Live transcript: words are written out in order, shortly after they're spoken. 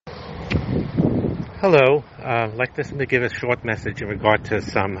Hello. I'd like to give a short message in regard to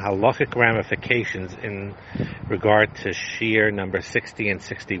some halachic ramifications in regard to Shir number 60 and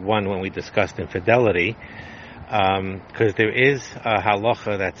 61 when we discussed infidelity. Because there is a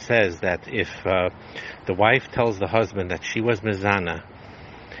halacha that says that if the wife tells the husband that she was mizana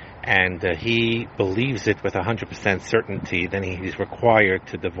and he believes it with 100% certainty, then he's required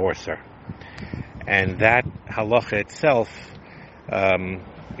to divorce her. And that halacha itself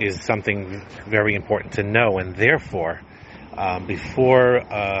is something very important to know, and therefore, before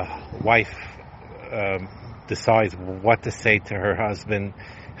a wife decides what to say to her husband,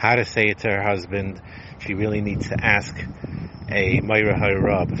 how to say it to her husband, she really needs to ask a Meira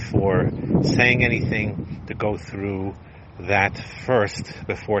Hara before saying anything, to go through that first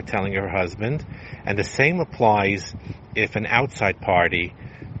before telling her husband. And the same applies if an outside party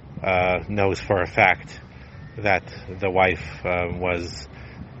knows for a fact that the wife was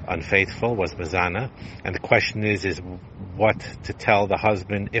unfaithful, was mizana, and the question is what to tell the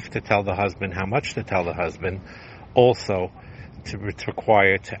husband, if to tell the husband, how much to tell the husband. Also, it's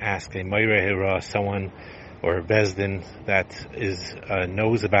required to ask a Meira Hara, someone or a Bezdin that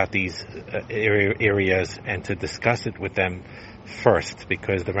knows about these areas, and to discuss it with them first,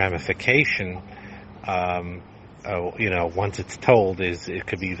 because the ramification, once it's told, it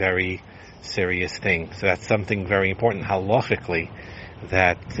could be very serious thing. So that's something very important halachically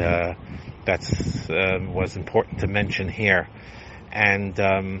that was important to mention here. And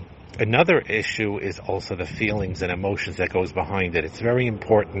another issue is also the feelings and emotions that goes behind it. It's very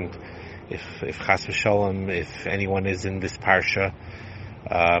important if chas v'shalom, if anyone is in this parsha,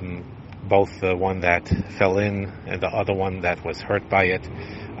 both the one that fell in and the other one that was hurt by it,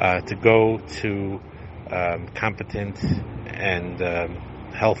 to go to competent and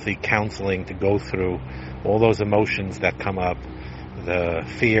healthy counseling, to go through all those emotions that come up, the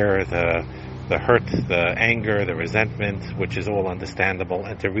fear, the hurt, the anger, the resentment, which is all understandable,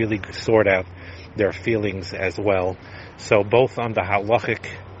 and to really sort out their feelings as well. So both on the halachic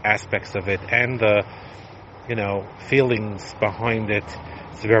aspects of it and the feelings behind it,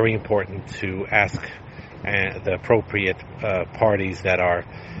 it's very important to ask the appropriate parties that are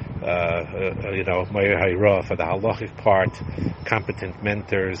Meira Hara for the halachic part, competent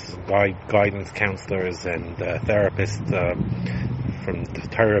mentors, guidance counselors, and therapists from the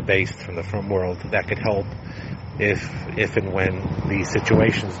Torah-based, from the frum world, that could help if and when these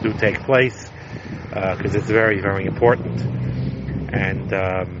situations do take place, because it's very, very important. And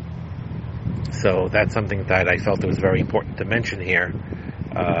so that's something that I felt it was very important to mention here,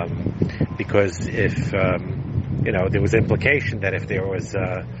 because if there was implication that if there was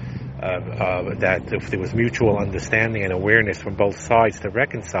if there was mutual understanding and awareness from both sides to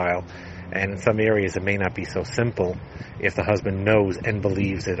reconcile, and in some areas it may not be so simple if the husband knows and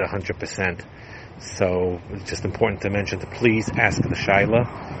believes it 100%. So it's just important to mention to please ask the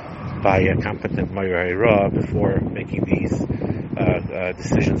shaila by a competent Meira Hara before making these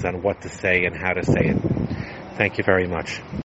decisions on what to say and how to say it. Thank you very much.